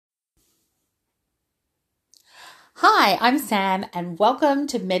Hi, I'm Sam and welcome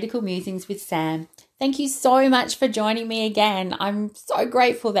to Medical Musings with Sam. Thank you so much for joining me again. I'm so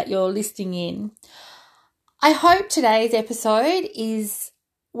grateful that you're listening in. I hope today's episode is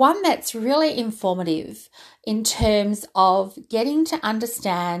one that's really informative in terms of getting to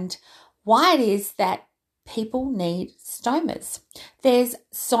understand why it is that people need stomas. There's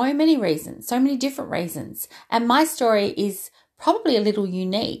so many reasons, so many different reasons, and my story is probably a little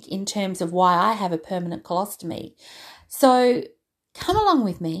unique in terms of why I have a permanent colostomy. So come along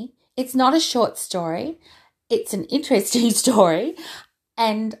with me. It's not a short story. It's an interesting story.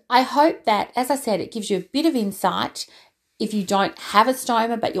 And I hope that, as I said, it gives you a bit of insight if you don't have a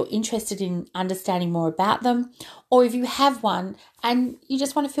stoma but you're interested in understanding more about them, or if you have one and you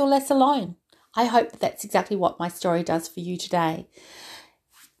just want to feel less alone. I hope that that's exactly what my story does for you today.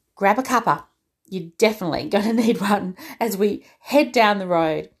 Grab a cuppa. You're definitely going to need one as we head down the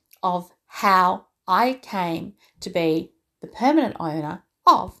road of how I came to be the permanent owner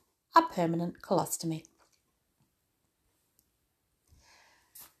of a permanent colostomy.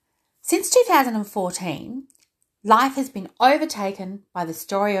 Since 2014, life has been overtaken by the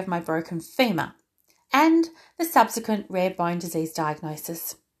story of my broken femur and the subsequent rare bone disease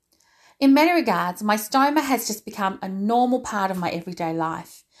diagnosis. In many regards, my stoma has just become a normal part of my everyday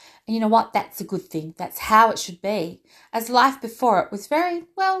life. And you know what? That's a good thing. That's how it should be, as life before it was very,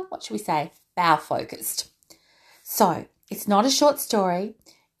 bowel focused. So, it's not a short story.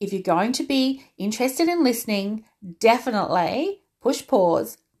 If you're going to be interested in listening, definitely push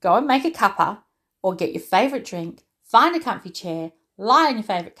pause, go and make a cuppa or get your favourite drink, find a comfy chair, lie on your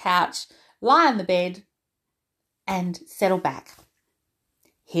favourite couch, lie on the bed and settle back.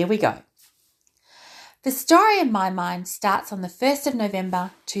 Here we go. The story in my mind starts on the 1st of November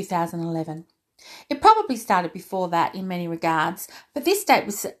 2011. It probably started before that in many regards, but this date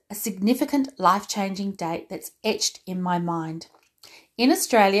was a significant life-changing date that's etched in my mind. In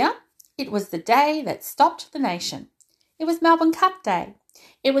Australia, it was the day that stopped the nation. It was Melbourne Cup Day.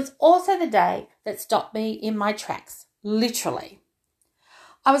 It was also the day that stopped me in my tracks, literally.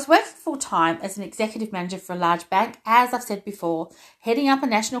 I was working full-time as an executive manager for a large bank, as I've said before, heading up a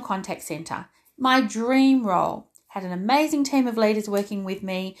national contact centre. My dream role. Had an amazing team of leaders working with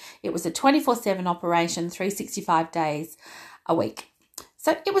me. It was a 24/7 operation, 365 days a week.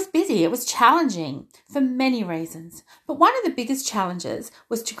 So it was busy, it was challenging for many reasons. But one of the biggest challenges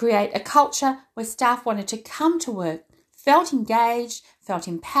was to create a culture where staff wanted to come to work, felt engaged, felt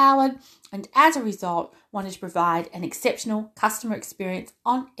empowered, and as a result, wanted to provide an exceptional customer experience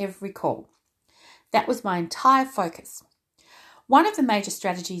on every call. That was my entire focus. One of the major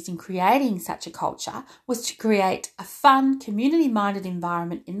strategies in creating such a culture was to create a fun, community-minded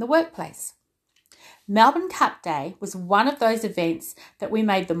environment in the workplace. Melbourne Cup Day was one of those events that we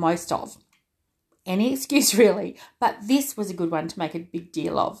made the most of. Any excuse really, but this was a good one to make a big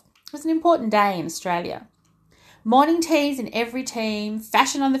deal of. It was an important day in Australia. Morning teas in every team,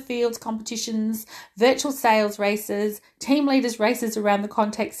 fashion on the fields competitions, virtual sales races, team leaders races around the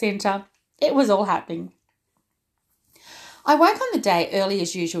contact centre. It was all happening. I woke on the day early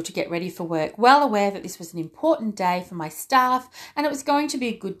as usual to get ready for work, well aware that this was an important day for my staff and it was going to be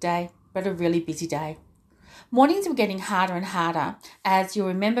a good day, but a really busy day. Mornings were getting harder and harder. As you'll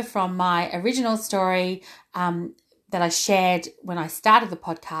remember from my original story that I shared when I started the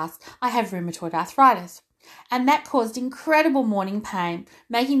podcast, I have rheumatoid arthritis. And that caused incredible morning pain,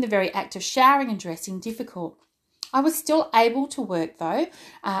 making the very act of showering and dressing difficult. I was still able to work though,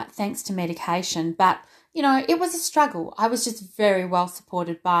 thanks to medication, but it was a struggle. I was just very well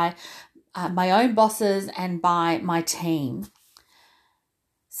supported by my own bosses and by my team.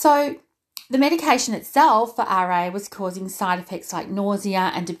 So the medication itself for RA was causing side effects like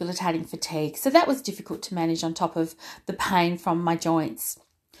nausea and debilitating fatigue. So that was difficult to manage on top of the pain from my joints.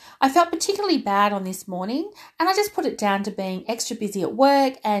 I felt particularly bad on this morning and I just put it down to being extra busy at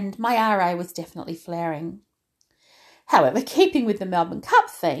work and my RA was definitely flaring. However, keeping with the Melbourne Cup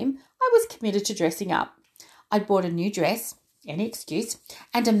theme, I was committed to dressing up. I'd bought a new dress, any excuse,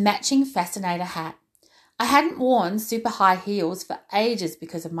 and a matching fascinator hat. I hadn't worn super high heels for ages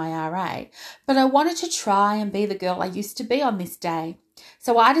because of my RA, but I wanted to try and be the girl I used to be on this day.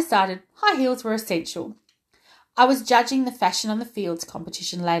 So I decided high heels were essential. I was judging the fashion on the fields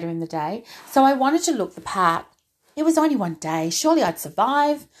competition later in the day, so I wanted to look the part. It was only one day. Surely I'd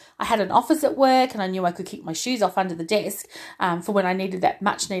survive. I had an office at work and I knew I could kick my shoes off under the desk for when I needed that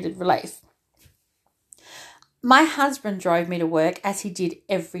much-needed relief. My husband drove me to work as he did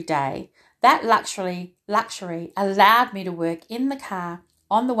every day. That luxury allowed me to work in the car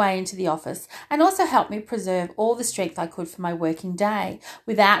on the way into the office and also helped me preserve all the strength I could for my working day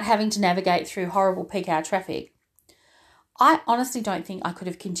without having to navigate through horrible peak hour traffic. I honestly don't think I could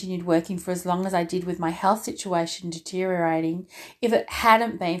have continued working for as long as I did with my health situation deteriorating if it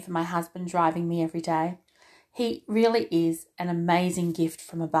hadn't been for my husband driving me every day. He really is an amazing gift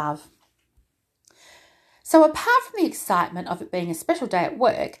from above. So apart from the excitement of it being a special day at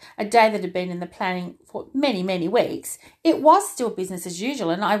work, a day that had been in the planning for many, many weeks, it was still business as usual,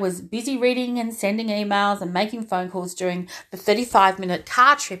 and I was busy reading and sending emails and making phone calls during the 35-minute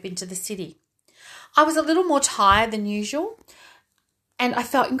car trip into the city. I was a little more tired than usual, and I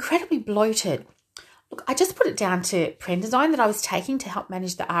felt incredibly bloated. Look, I just put it down to prednisone that I was taking to help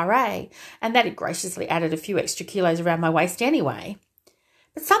manage the RA, and that had graciously added a few extra kilos around my waist anyway.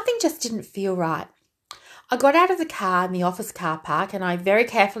 But something just didn't feel right. I got out of the car in the office car park and I very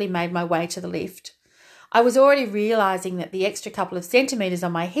carefully made my way to the lift. I was already realising that the extra couple of centimetres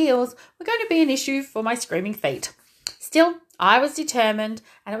on my heels were going to be an issue for my screaming feet. Still, I was determined,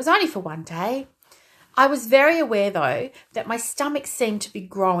 and it was only for one day. I was very aware, though, that my stomach seemed to be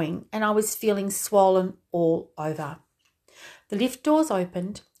growing and I was feeling swollen all over. The lift doors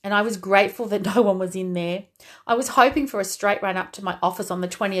opened and I was grateful that no one was in there. I was hoping for a straight run up to my office on the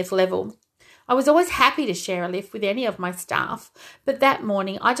 20th level. I was always happy to share a lift with any of my staff, but that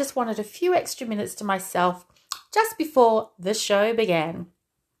morning I just wanted a few extra minutes to myself just before the show began.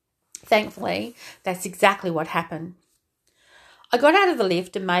 Thankfully, that's exactly what happened. I got out of the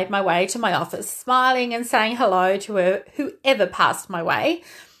lift and made my way to my office, smiling and saying hello to whoever passed my way.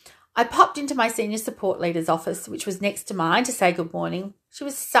 I popped into my senior support leader's office, which was next to mine, to say good morning. She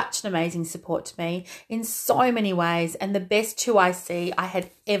was such an amazing support to me in so many ways, and the best 2IC I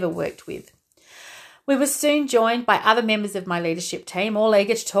had ever worked with. We were soon joined by other members of my leadership team, all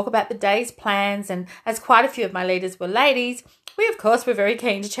eager to talk about the day's plans, and as quite a few of my leaders were ladies, we of course were very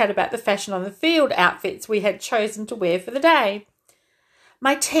keen to chat about the fashion on the field outfits we had chosen to wear for the day.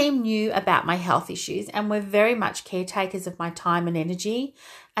 My team knew about my health issues and were very much caretakers of my time and energy,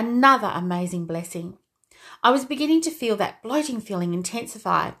 another amazing blessing. I was beginning to feel that bloating feeling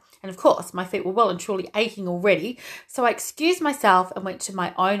intensify, and of course my feet were well and truly aching already, so I excused myself and went to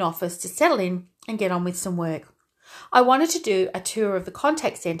my own office to settle in and get on with some work. I wanted to do a tour of the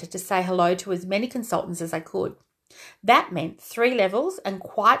contact centre to say hello to as many consultants as I could. That meant 3 levels and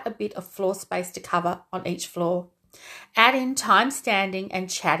quite a bit of floor space to cover on each floor. Add in time standing and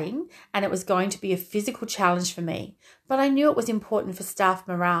chatting, and it was going to be a physical challenge for me, but I knew it was important for staff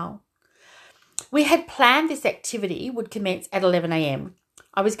morale. We had planned this activity would commence at 11 a.m.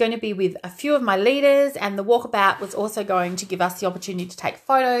 I was going to be with a few of my leaders, and the walkabout was also going to give us the opportunity to take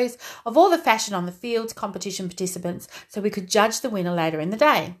photos of all the fashion on the fields competition participants so we could judge the winner later in the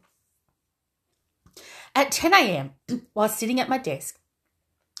day. At 10 a.m, while sitting at my desk,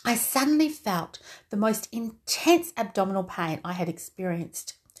 I suddenly felt the most intense abdominal pain I had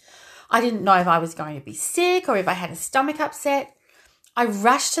experienced. I didn't know if I was going to be sick or if I had a stomach upset. I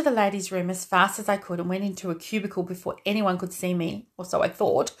rushed to the ladies' room as fast as I could and went into a cubicle before anyone could see me, or so I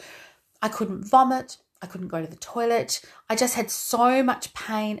thought. I couldn't vomit. I couldn't go to the toilet. I just had so much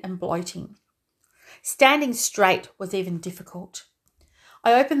pain and bloating. Standing straight was even difficult.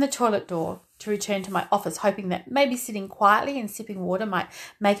 I opened the toilet door to return to my office, hoping that maybe sitting quietly and sipping water might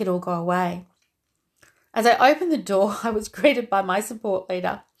make it all go away. As I opened the door, I was greeted by my support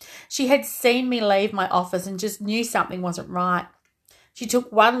leader. She had seen me leave my office and just knew something wasn't right. She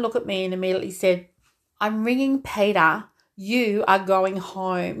took one look at me and immediately said, "I'm ringing Peter. You are going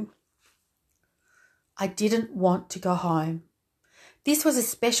home." I didn't want to go home. This was a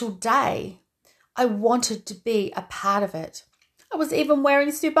special day. I wanted to be a part of it. I was even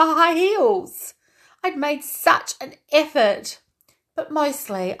wearing super high heels. I'd made such an effort. But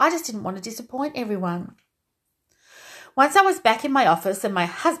mostly, I just didn't want to disappoint everyone. Once I was back in my office and my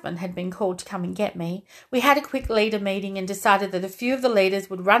husband had been called to come and get me, we had a quick leader meeting and decided that a few of the leaders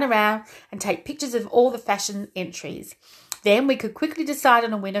would run around and take pictures of all the fashion entries. Then we could quickly decide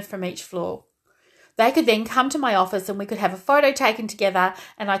on a winner from each floor. They could then come to my office and we could have a photo taken together,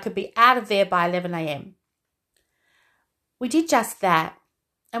 and I could be out of there by 11 a.m. We did just that,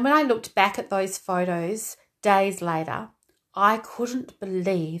 and when I looked back at those photos days later, I couldn't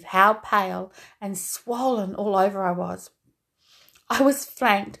believe how pale and swollen all over I was. I was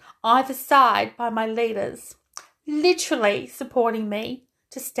flanked either side by my leaders, literally supporting me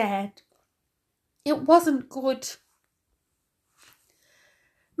to stand. It wasn't good.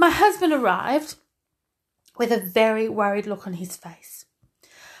 My husband arrived with a very worried look on his face.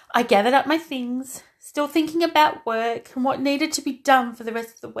 I gathered up my things, still thinking about work and what needed to be done for the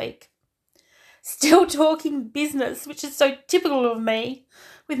rest of the week. Still talking business, which is so typical of me,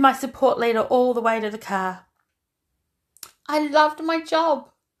 with my support leader all the way to the car. I loved my job.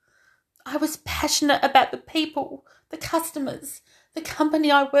 I was passionate about the people the customers, the company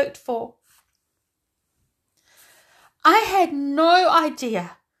I worked for. I had no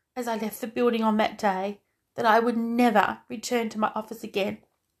idea as I left the building on that day that I would never return to my office again.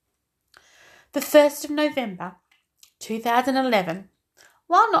 The 1st of November 2011,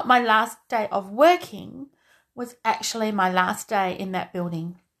 while not my last day of working, was actually my last day in that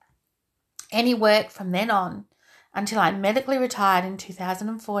building. Any work from then on until I medically retired in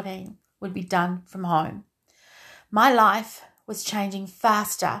 2014 would be done from home. My life was changing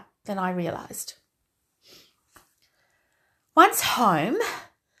faster than I realised. Once home,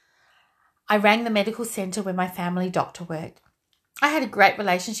 I rang the medical centre where my family doctor worked. I had a great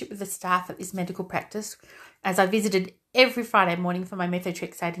relationship with the staff at this medical practice as I visited every Friday morning for my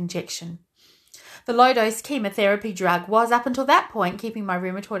methotrexate injection. The low-dose chemotherapy drug was, up until that point, keeping my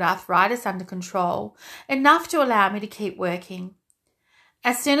rheumatoid arthritis under control, enough to allow me to keep working.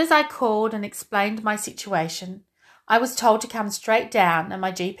 As soon as I called and explained my situation, I was told to come straight down and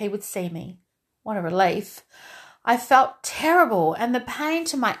my GP would see me. What a relief. I felt terrible and the pain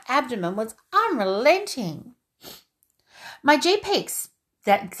to my abdomen was unrelenting. My GP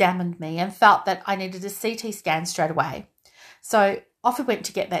examined me and felt that I needed a CT scan straight away. So off we went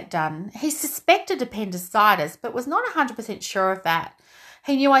to get that done. He suspected appendicitis but was not 100% sure of that.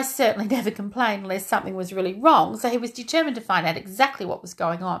 He knew I certainly never complained unless something was really wrong, so he was determined to find out exactly what was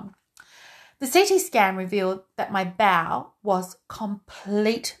going on. The CT scan revealed that my bowel was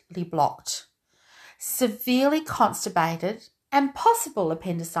completely blocked, severely constipated, and possible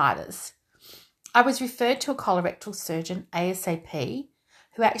appendicitis. I was referred to a colorectal surgeon ASAP,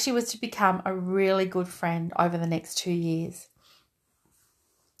 who actually was to become a really good friend over the next 2 years.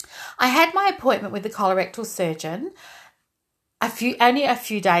 I had my appointment with the colorectal surgeon only a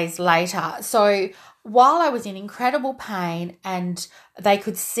few days later. So while I was in incredible pain and they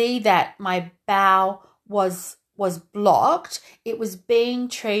could see that my bowel was blocked, it was being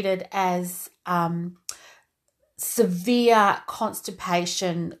treated as severe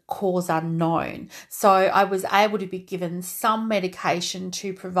constipation, cause unknown. So I was able to be given some medication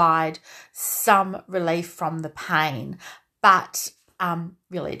to provide some relief from the pain, but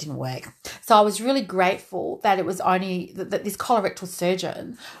really it didn't work. So I was really grateful that it was only that this colorectal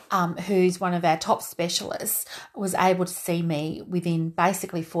surgeon, who's one of our top specialists, was able to see me within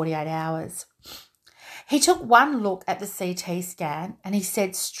basically 48 hours. He took one look at the CT scan and he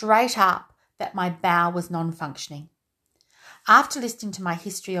said straight up that my bowel was non-functioning. After listening to my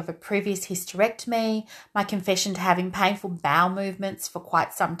history of a previous hysterectomy, my confession to having painful bowel movements for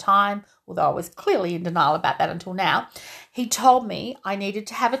quite some time, although I was clearly in denial about that until now, he told me I needed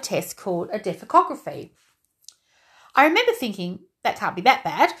to have a test called a defecography. I remember thinking, that can't be that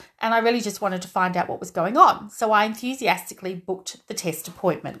bad, and I really just wanted to find out what was going on, so I enthusiastically booked the test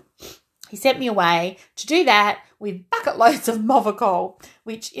appointment. He sent me away to do that with bucket loads of Movicol,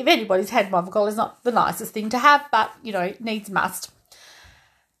 which, if anybody's had Movicol, is not the nicest thing to have, but, needs must.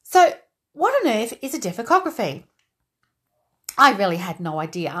 So what on earth is a defecography? I really had no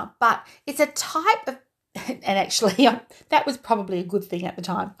idea, but it's a type of, and actually that was probably a good thing at the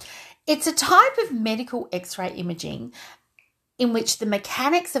time, it's a type of medical X-ray imaging in which the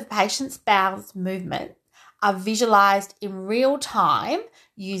mechanics of patients' bowels movement are visualised in real time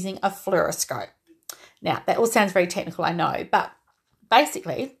using a fluoroscope. Now, that all sounds very technical, I know, but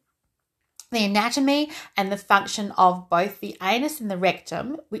basically the anatomy and the function of both the anus and the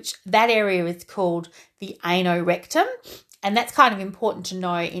rectum, which that area is called the anorectum, and that's kind of important to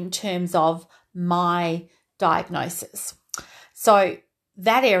know in terms of my diagnosis. So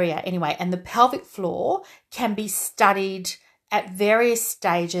that area anyway, and the pelvic floor can be studied at various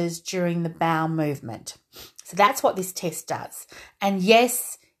stages during the bowel movement. So that's what this test does. And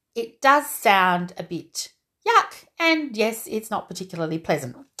yes, it does sound a bit yuck, and yes, it's not particularly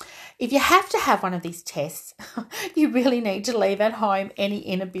pleasant. If you have to have one of these tests, you really need to leave at home any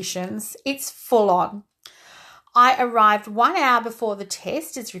inhibitions. It's full on. I arrived 1 hour before the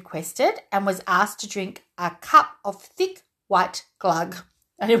test as requested and was asked to drink a cup of thick white glug.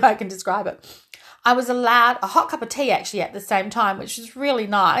 I don't know if I can describe it. I was allowed a hot cup of tea actually at the same time, which was really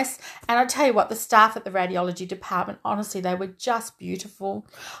nice. And I'll tell you what, the staff at the radiology department, honestly, they were just beautiful.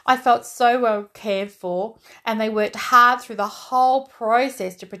 I felt so well cared for and they worked hard through the whole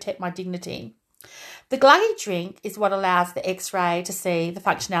process to protect my dignity. The gluggy drink is what allows the X-ray to see the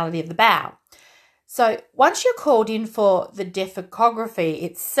functionality of the bowel. So once you're called in for the defecography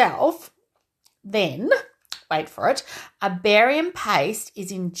itself, then, wait for it, a barium paste is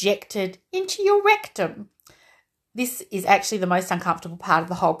injected into your rectum. This is actually the most uncomfortable part of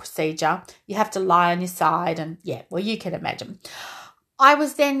the whole procedure. You have to lie on your side and, you can imagine. I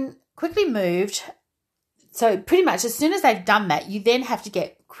was then quickly moved So pretty much as soon as they've done that, you then have to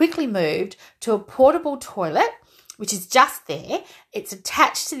get quickly moved to a portable toilet, which is just there. It's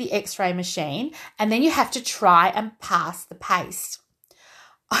attached to the X-ray machine, and then you have to try and pass the paste.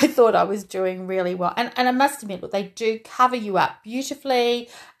 I thought I was doing really well. And I must admit, look, they do cover you up beautifully.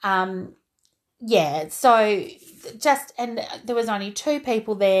 And there was only 2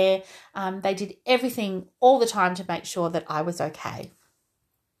 people there. They did everything all the time to make sure that I was okay.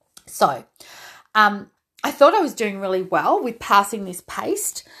 So I thought I was doing really well with passing this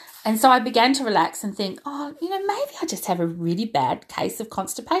paste. And so I began to relax and think, maybe I just have a really bad case of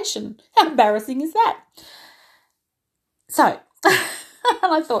constipation. How embarrassing is that? So,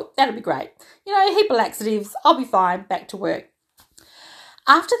 and I thought, that'd be great. A heap of laxatives, I'll be fine, back to work.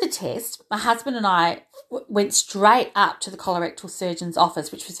 After the test, my husband and I went straight up to the colorectal surgeon's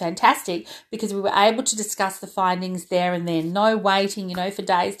office, which was fantastic because we were able to discuss the findings there and then. No waiting, for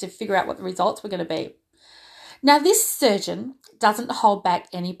days to figure out what the results were going to be. Now, this surgeon doesn't hold back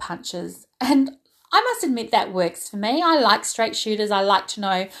any punches, and I must admit that works for me. I like straight shooters. I like to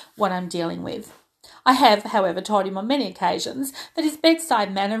know what I'm dealing with. I have, however, told him on many occasions that his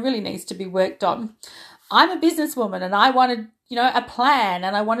bedside manner really needs to be worked on. I'm a businesswoman and I wanted, a plan,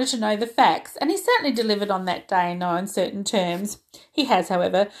 and I wanted to know the facts, and he certainly delivered on that day in no uncertain terms. He has,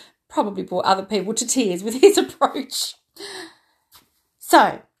 however, probably brought other people to tears with his approach.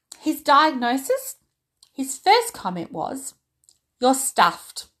 So, his diagnosis, his first comment was, "You're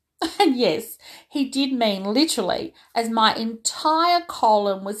stuffed." And yes, he did mean literally, as my entire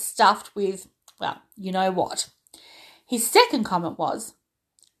colon was stuffed with, well, you know what. His second comment was,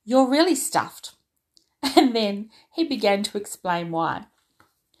 "You're really stuffed." And then he began to explain why.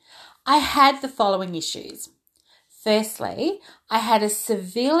 I had the following issues. Firstly, I had a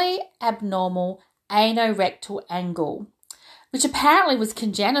severely abnormal anorectal angle, which apparently was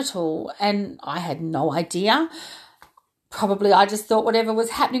congenital, and I had no idea. Probably I just thought whatever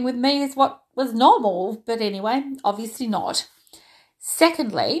was happening with me is what was normal, but anyway, obviously not.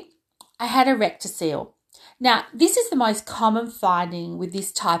 Secondly, I had a rectocele. Now, this is the most common finding with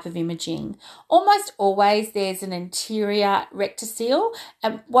this type of imaging. Almost always there's an anterior rectocele,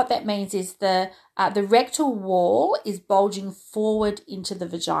 and what that means is the rectal wall is bulging forward into the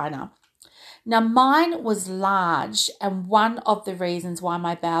vagina. Now, mine was large, and one of the reasons why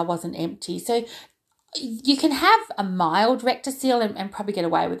my bowel wasn't empty. So you can have a mild rectocele and probably get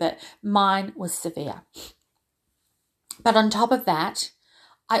away with it. Mine was severe. But on top of that,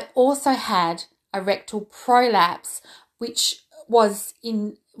 I also had a rectal prolapse, which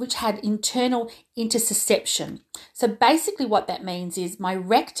had internal intussusception. So basically what that means is my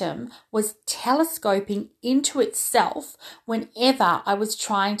rectum was telescoping into itself whenever I was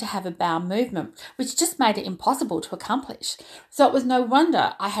trying to have a bowel movement, which just made it impossible to accomplish. So it was no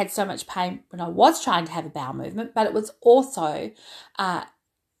wonder I had so much pain when I was trying to have a bowel movement, but it was also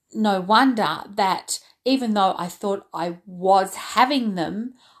no wonder that even though I thought I was having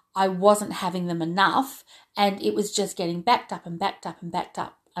them, I wasn't having them enough, and it was just getting backed up and backed up and backed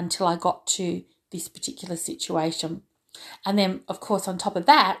up until I got to this particular situation. And then, of course, on top of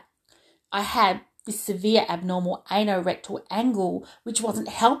that, I had this severe abnormal anorectal angle, which wasn't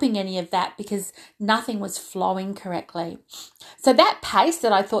helping any of that because nothing was flowing correctly. So that pace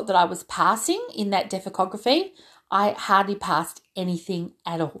that I thought that I was passing in that defecography, I hardly passed anything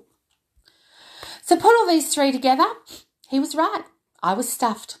at all. So put all these 3 together, he was right. I was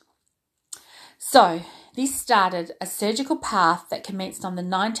stuffed. So this started a surgical path that commenced on the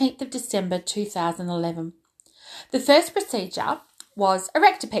 19th of December 2011. The first procedure was a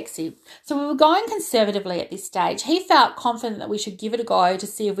rectopexy. So we were going conservatively at this stage. He felt confident that we should give it a go to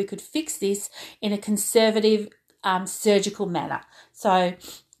see if we could fix this in a conservative surgical manner. So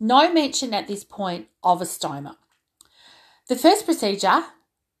no mention at this point of a stoma. The first procedure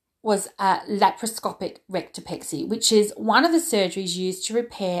was a laparoscopic rectopexy, which is one of the surgeries used to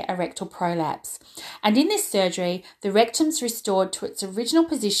repair a rectal prolapse. And in this surgery, the rectum's restored to its original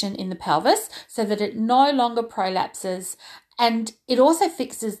position in the pelvis so that it no longer prolapses, and it also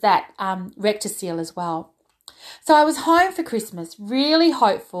fixes that rectocele as well. So I was home for Christmas, really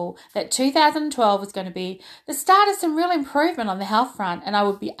hopeful that 2012 was going to be the start of some real improvement on the health front, and I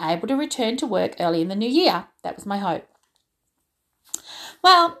would be able to return to work early in the new year. That was my hope.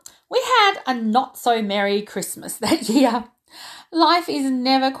 Well, we had a not-so-merry Christmas that year. Life is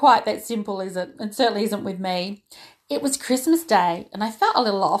never quite that simple, is it? It certainly isn't with me. It was Christmas Day and I felt a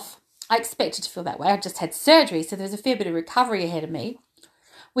little off. I expected to feel that way. I just had surgery, so there was a fair bit of recovery ahead of me.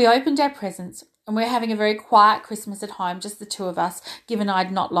 We opened our presents and we were having a very quiet Christmas at home, just the 2 of us, given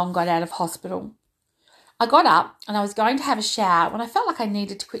I'd not long got out of hospital. I got up and I was going to have a shower when I felt like I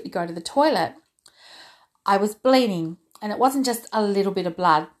needed to quickly go to the toilet. I was bleeding, and it wasn't just a little bit of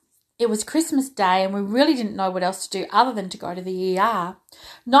blood. It was Christmas Day, and we really didn't know what else to do other than to go to the ER.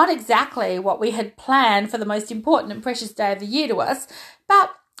 Not exactly what we had planned for the most important and precious day of the year to us,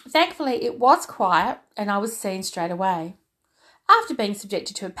 but thankfully it was quiet and I was seen straight away. After being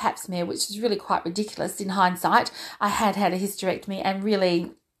subjected to a pap smear, which was really quite ridiculous in hindsight, I had had a hysterectomy, and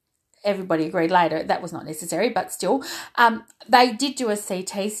really everybody agreed later that was not necessary, but still, they did do a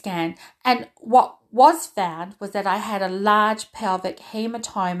CT scan, and what was found was that I had a large pelvic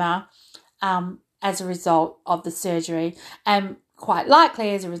hematoma as a result of the surgery, and quite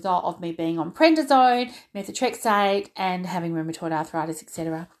likely as a result of me being on prednisone, methotrexate, and having rheumatoid arthritis,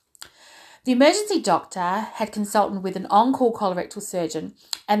 etc. The emergency doctor had consulted with an on-call colorectal surgeon,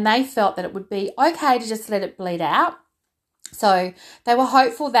 and they felt that it would be okay to just let it bleed out. So they were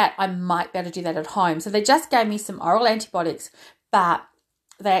hopeful that I might be able to do that at home. So they just gave me some oral antibiotics, but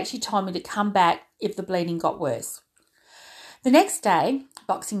they actually told me to come back if the bleeding got worse. The next day,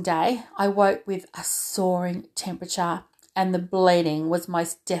 Boxing Day, I woke with a soaring temperature, and the bleeding was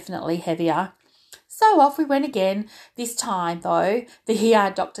most definitely heavier. So off we went again. This time, though, the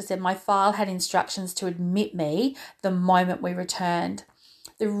ER doctor said my file had instructions to admit me the moment we returned.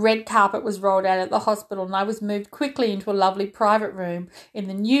 The red carpet was rolled out at the hospital, and I was moved quickly into a lovely private room in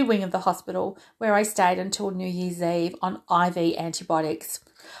the new wing of the hospital, where I stayed until New Year's Eve on IV antibiotics.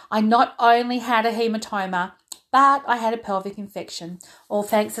 I not only had a hematoma, but I had a pelvic infection, all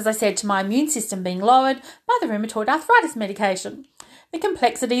thanks, as I said, to my immune system being lowered by the rheumatoid arthritis medication. The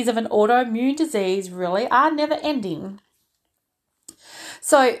complexities of an autoimmune disease really are never ending.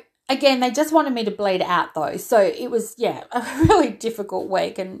 So again, they just wanted me to bleed out though. So it was, a really difficult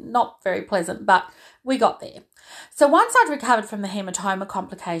week and not very pleasant, but we got there. So once I'd recovered from the hematoma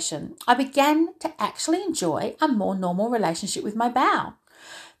complication, I began to actually enjoy a more normal relationship with my bowel.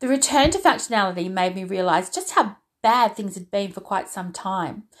 The return to functionality made me realise just how bad things had been for quite some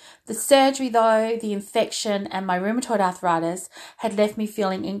time. The surgery though, the infection and my rheumatoid arthritis had left me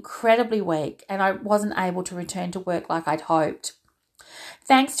feeling incredibly weak, and I wasn't able to return to work like I'd hoped.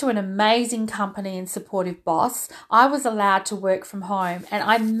 Thanks to an amazing company and supportive boss, I was allowed to work from home, and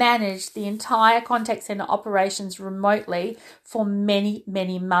I managed the entire contact centre operations remotely for many,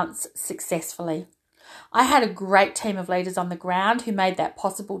 many months successfully. I had a great team of leaders on the ground who made that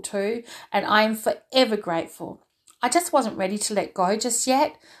possible too, and I am forever grateful. I just wasn't ready to let go just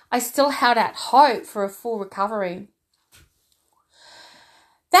yet. I still held out hope for a full recovery.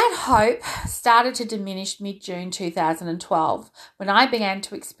 That hope started to diminish mid-June 2012 when I began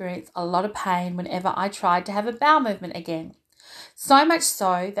to experience a lot of pain whenever I tried to have a bowel movement again. So much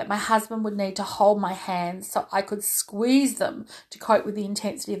so that my husband would need to hold my hands so I could squeeze them to cope with the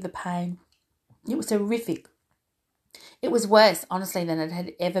intensity of the pain. It was horrific. It was worse, honestly, than it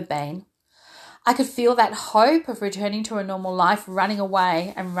had ever been. I could feel that hope of returning to a normal life running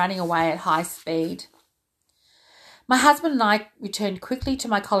away at high speed. My husband and I returned quickly to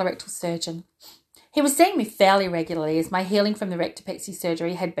my colorectal surgeon. He was seeing me fairly regularly as my healing from the rectopexy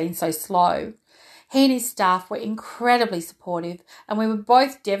surgery had been so slow. He and his staff were incredibly supportive, and we were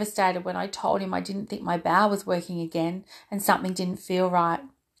both devastated when I told him I didn't think my bowel was working again and something didn't feel right.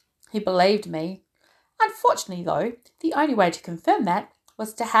 He believed me. Unfortunately, though, the only way to confirm that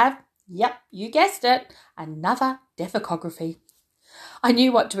was to have, yep, you guessed it, another defecography. I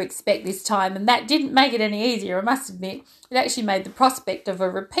knew what to expect this time, and that didn't make it any easier, I must admit. It actually made the prospect of a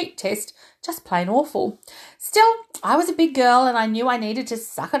repeat test just plain awful. Still, I was a big girl, and I knew I needed to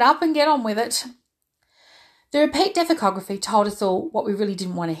suck it up and get on with it. The repeat defecography told us all what we really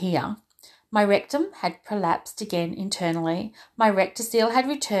didn't want to hear. My rectum had prolapsed again internally. My rectocele had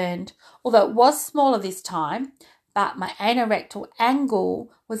returned, although it was smaller this time, but my anorectal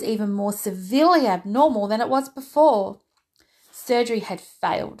angle was even more severely abnormal than it was before. Surgery had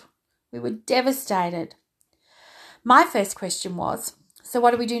failed. We were devastated. My first question was, so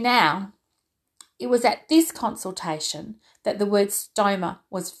what do we do now? It was at this consultation that the word stoma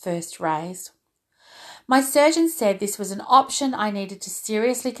was first raised. My surgeon said this was an option I needed to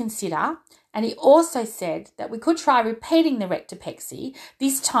seriously consider, and he also said that we could try repeating the rectopexy,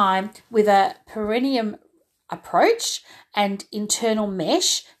 this time with a perineum approach and internal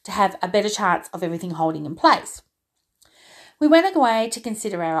mesh to have a better chance of everything holding in place. We went away to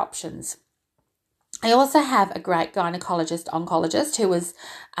consider our options. I also have a great oncologist who was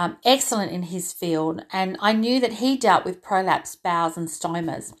excellent in his field, and I knew that he dealt with prolapsed bowels and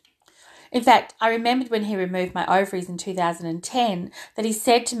stomas. In fact, I remembered when he removed my ovaries in 2010 that he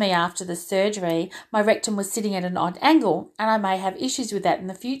said to me after the surgery my rectum was sitting at an odd angle and I may have issues with that in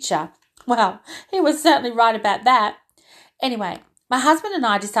the future. Well, he was certainly right about that. Anyway, My husband and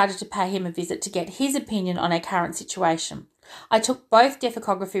I decided to pay him a visit to get his opinion on our current situation. I took both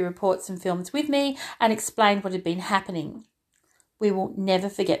deficography reports and films with me and explained what had been happening. We will never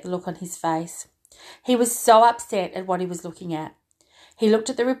forget the look on his face. He was so upset at what he was looking at. He looked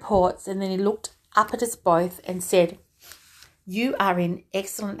at the reports and then he looked up at us both and said, "You are in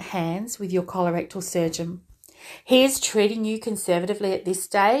excellent hands with your colorectal surgeon. He is treating you conservatively at this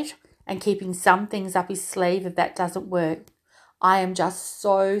stage and keeping some things up his sleeve if that doesn't work. I am just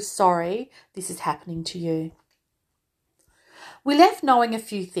so sorry this is happening to you." We left knowing a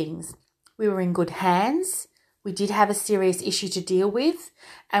few things. We were in good hands, we did have a serious issue to deal with,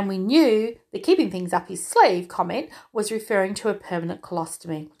 and we knew the keeping things up his sleeve comment was referring to a permanent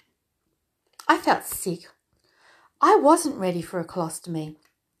colostomy. I felt sick. I wasn't ready for a colostomy.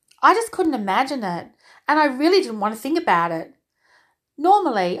 I just couldn't imagine it, and I really didn't want to think about it.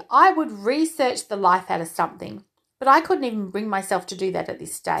 Normally, I would research the life out of something, but I couldn't even bring myself to do that at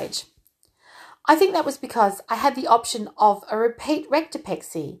this stage. I think that was because I had the option of a repeat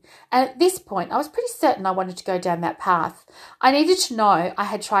rectopexy, and at this point I was pretty certain I wanted to go down that path. I needed to know I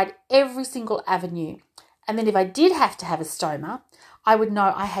had tried every single avenue, and then if I did have to have a stoma, I would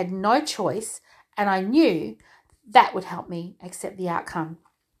know I had no choice, and I knew that would help me accept the outcome.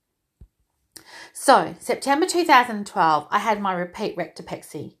 So, September 2012, I had my repeat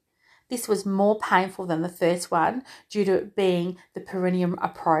rectopexy. This was more painful than the first one due to it being the perineum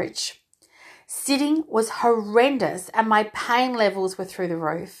approach. Sitting was horrendous and my pain levels were through the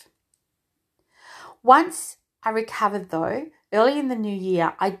roof. Once I recovered though, early in the new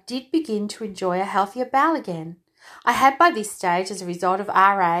year, I did begin to enjoy a healthier bowel again. I had by this stage, as a result of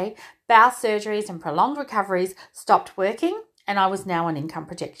RA, bowel surgeries and prolonged recoveries, stopped working and I was now on income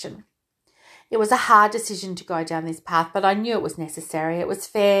protection. It was a hard decision to go down this path, but I knew it was necessary. It was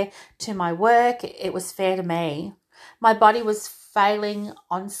fair to my work. It was fair to me. My body was failing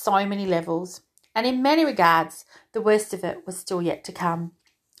on so many levels, and in many regards, the worst of it was still yet to come.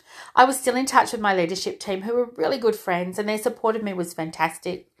 I was still in touch with my leadership team, who were really good friends, and their support of me was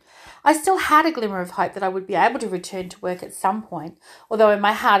fantastic. I still had a glimmer of hope that I would be able to return to work at some point, although in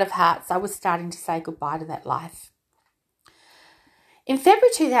my heart of hearts, I was starting to say goodbye to that life. In February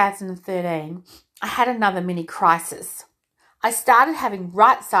 2013, I had another mini crisis. I started having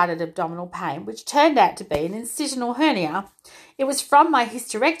right-sided abdominal pain, which turned out to be an incisional hernia. It was from my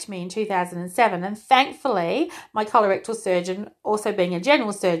hysterectomy in 2007, and thankfully, my colorectal surgeon, also being a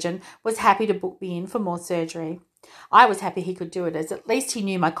general surgeon, was happy to book me in for more surgery. I was happy he could do it, as at least he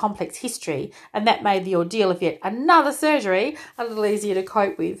knew my complex history, and that made the ordeal of yet another surgery a little easier to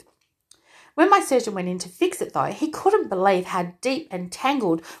cope with. When my surgeon went in to fix it, though, he couldn't believe how deep and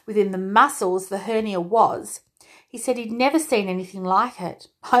tangled within the muscles the hernia was. He said he'd never seen anything like it.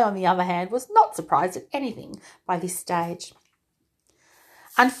 I, on the other hand, was not surprised at anything by this stage.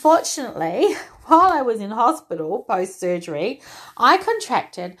 Unfortunately, while I was in hospital post-surgery, I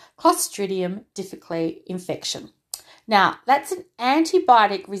contracted Clostridium difficile infection. Now, that's an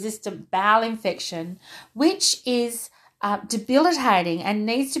antibiotic-resistant bowel infection, which is debilitating and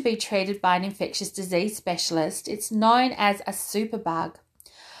needs to be treated by an infectious disease specialist. It's known as a superbug.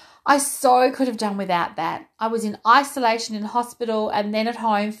 I so could have done without that. I was in isolation in hospital and then at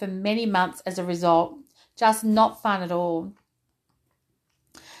home for many months as a result. Just not fun at all.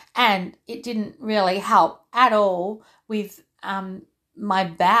 And it didn't really help at all with my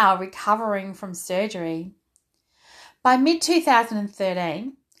bowel recovering from surgery. By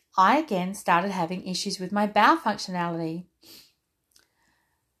mid-2013, I again started having issues with my bowel functionality.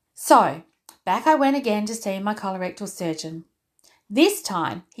 So, back I went again to see my colorectal surgeon. This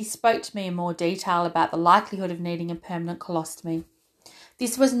time, he spoke to me in more detail about the likelihood of needing a permanent colostomy.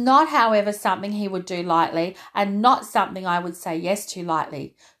 This was not, however, something he would do lightly and not something I would say yes to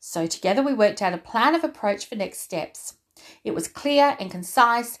lightly. So together we worked out a plan of approach for next steps. It was clear and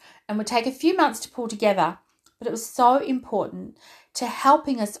concise and would take a few months to pull together, but it was so important to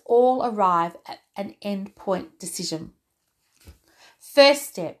helping us all arrive at an end-point decision. First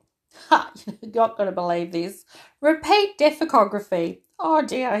step. You're not going to believe this. Repeat deficography. Oh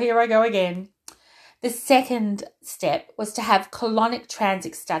dear, here I go again. The second step was to have colonic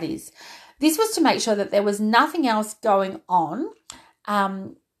transit studies. This was to make sure that there was nothing else going on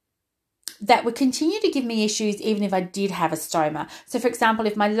that would continue to give me issues even if I did have a stoma. So, for example,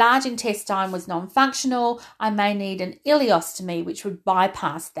 if my large intestine was non-functional, I may need an ileostomy, which would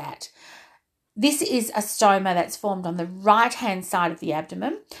bypass that. This is a stoma that's formed on the right-hand side of the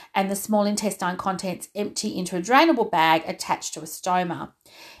abdomen, and the small intestine contents empty into a drainable bag attached to a stoma.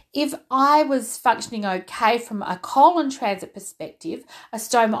 If I was functioning okay from a colon transit perspective, a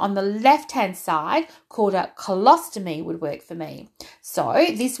stoma on the left-hand side called a colostomy would work for me. So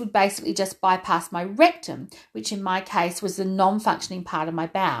this would basically just bypass my rectum, which in my case was the non-functioning part of my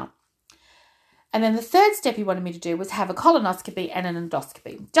bowel. And then the third step he wanted me to do was have a colonoscopy and an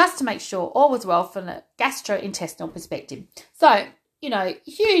endoscopy, just to make sure all was well from a gastrointestinal perspective. So,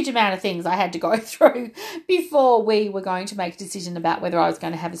 huge amount of things I had to go through before we were going to make a decision about whether I was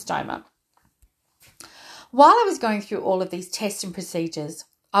going to have a stoma. While I was going through all of these tests and procedures,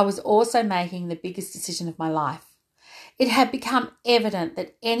 I was also making the biggest decision of my life. It had become evident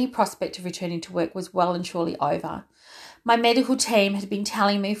that any prospect of returning to work was well and truly over. My medical team had been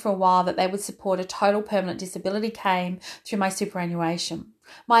telling me for a while that they would support a total permanent disability claim through my superannuation.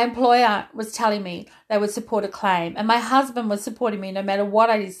 My employer was telling me they would support a claim, and my husband was supporting me no matter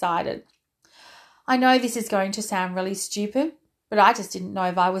what I decided. I know this is going to sound really stupid, but I just didn't know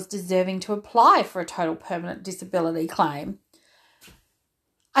if I was deserving to apply for a total permanent disability claim.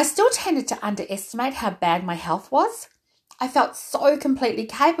 I still tended to underestimate how bad my health was. I felt so completely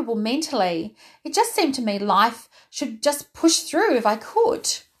capable mentally. It just seemed to me life should just push through if I could.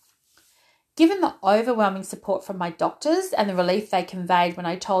 Given the overwhelming support from my doctors and the relief they conveyed when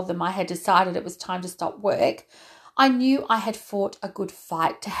I told them I had decided it was time to stop work, I knew I had fought a good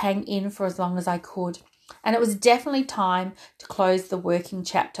fight to hang in for as long as I could, and it was definitely time to close the working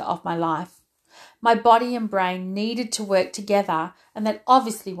chapter of my life. My body and brain needed to work together, and that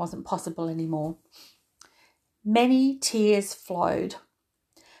obviously wasn't possible anymore. Many tears flowed.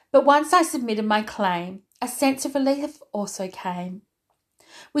 But once I submitted my claim, a sense of relief also came.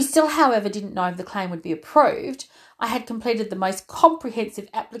 We still, however, didn't know if the claim would be approved. I had completed the most comprehensive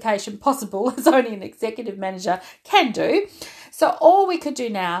application possible, as only an executive manager can do. So all we could do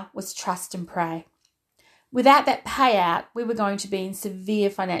now was trust and pray. Without that payout, we were going to be in severe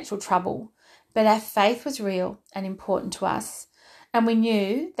financial trouble. But our faith was real and important to us. And we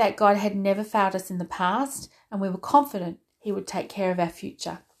knew that God had never failed us in the past, and we were confident He would take care of our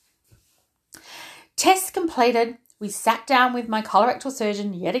future. Tests completed, we sat down with my colorectal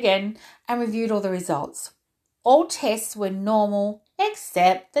surgeon yet again and reviewed all the results. All tests were normal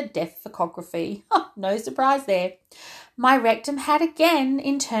except the dephthocography. No surprise there. My rectum had again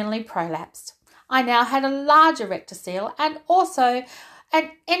internally prolapsed. I now had a larger rectocele and also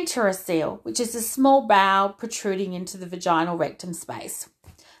an enterocele, which is a small bowel protruding into the vaginal rectum space.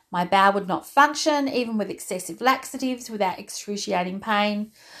 My bowel would not function, even with excessive laxatives, without excruciating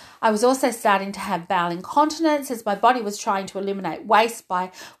pain. I was also starting to have bowel incontinence as my body was trying to eliminate waste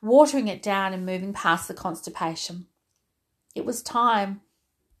by watering it down and moving past the constipation. It was time.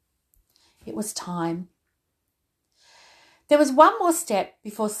 It was time. There was one more step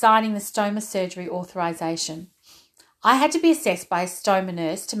before signing the stoma surgery authorisation. I had to be assessed by a stoma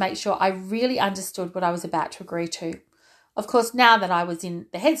nurse to make sure I really understood what I was about to agree to. Of course, now that I was in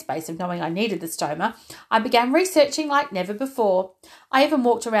the headspace of knowing I needed the stoma, I began researching like never before. I even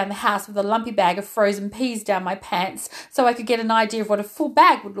walked around the house with a lumpy bag of frozen peas down my pants so I could get an idea of what a full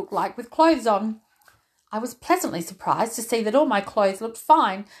bag would look like with clothes on. I was pleasantly surprised to see that all my clothes looked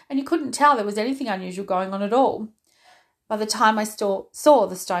fine and you couldn't tell there was anything unusual going on at all. By the time I saw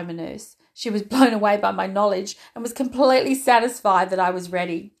the stoma nurse, she was blown away by my knowledge and was completely satisfied that I was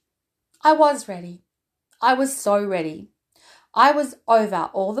ready. I was ready. I was so ready. I was over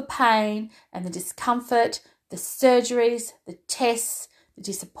all the pain and the discomfort, the surgeries, the tests, the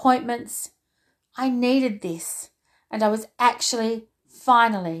disappointments. I needed this, and I was actually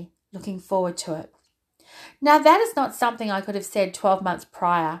finally looking forward to it. Now, that is not something I could have said 12 months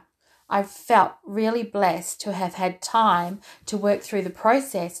prior. I felt really blessed to have had time to work through the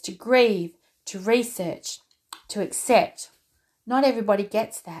process, to grieve, to research, to accept. Not everybody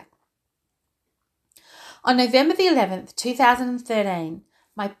gets that. On November the 11th, 2013,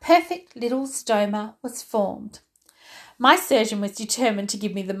 my perfect little stoma was formed. My surgeon was determined to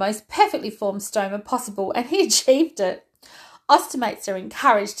give me the most perfectly formed stoma possible, and he achieved it. Ostomates are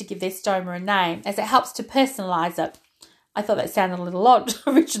encouraged to give their stoma a name as it helps to personalise it. I thought that sounded a little odd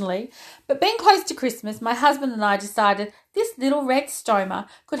originally, but being close to Christmas, my husband and I decided this little red stoma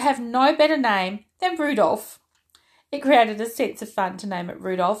could have no better name than Rudolph. It created a sense of fun to name it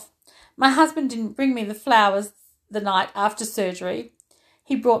Rudolph. My husband didn't bring me the flowers the night after surgery.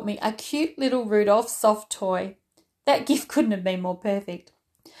 He brought me a cute little Rudolph soft toy. That gift couldn't have been more perfect.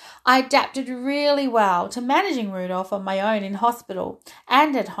 I adapted really well to managing Rudolph on my own in hospital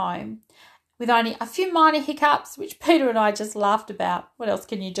and at home, with only a few minor hiccups, which Peter and I just laughed about. What else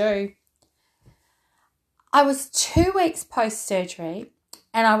can you do? I was 2 weeks post-surgery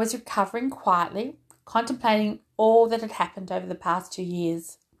and I was recovering quietly, contemplating all that had happened over the past 2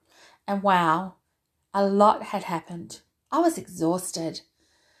 years. And wow, a lot had happened. I was exhausted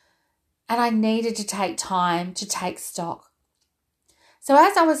and I needed to take time to take stock. So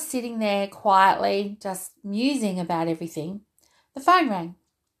as I was sitting there quietly, just musing about everything, the phone rang.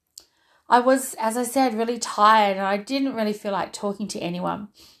 I was, as I said, really tired and I didn't really feel like talking to anyone.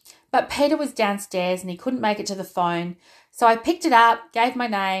 But Peter was downstairs and he couldn't make it to the phone. So I picked it up, gave my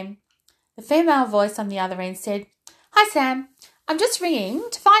name. The female voice on the other end said, "Hi Sam, I'm just ringing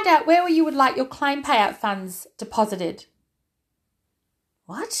to find out where you would like your claim payout funds deposited."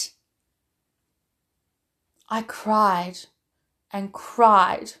 What? I cried and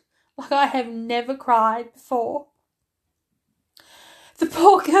cried like I have never cried before. The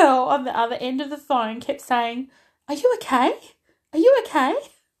poor girl on the other end of the phone kept saying, "Are you okay? Are you okay?"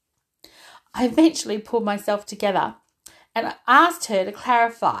 I eventually pulled myself together and I asked her to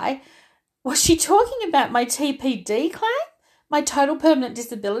clarify, was she talking about my TPD claim, my total permanent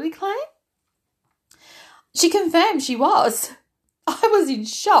disability claim? She confirmed she was. I was in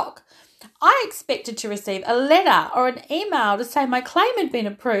shock. I expected to receive a letter or an email to say my claim had been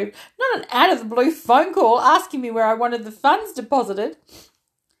approved, not an out-of-the-blue phone call asking me where I wanted the funds deposited.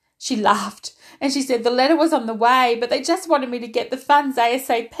 She laughed and she said the letter was on the way, but they just wanted me to get the funds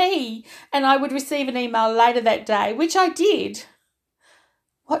ASAP and I would receive an email later that day, which I did.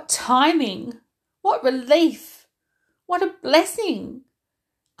 What timing! What relief! What a blessing!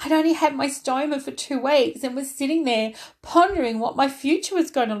 I'd only had my stoma for 2 weeks and was sitting there pondering what my future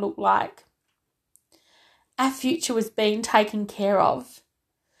was going to look like. Our future was being taken care of.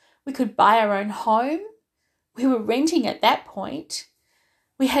 We could buy our own home. We were renting at that point.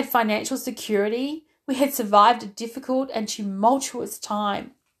 We had financial security. We had survived a difficult and tumultuous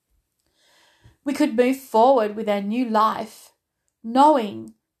time. We could move forward with our new life,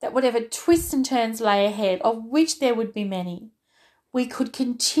 knowing that whatever twists and turns lay ahead, of which there would be many, we could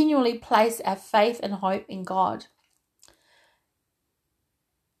continually place our faith and hope in God.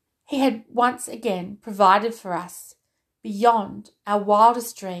 He had once again provided for us beyond our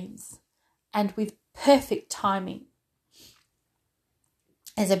wildest dreams and with perfect timing.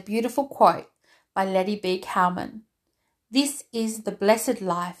 There's a beautiful quote by Letty B. Kalman. "This is the blessed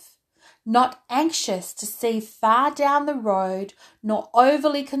life, not anxious to see far down the road, nor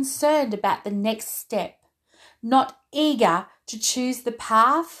overly concerned about the next step, not eager to choose the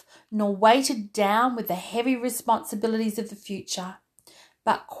path, nor weighted down with the heavy responsibilities of the future,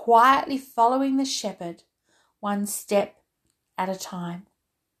 but quietly following the shepherd, one step at a time."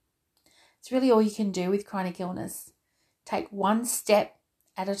 It's really all you can do with chronic illness. Take one step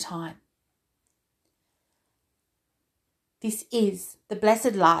at a time. This is the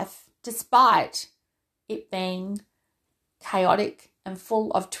blessed life, despite it being chaotic and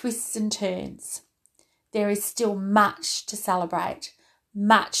full of twists and turns. There is still much to celebrate,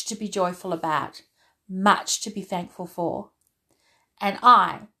 much to be joyful about, much to be thankful for. And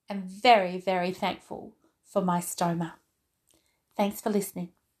I am very, very thankful for my stoma. Thanks for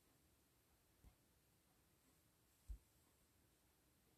listening.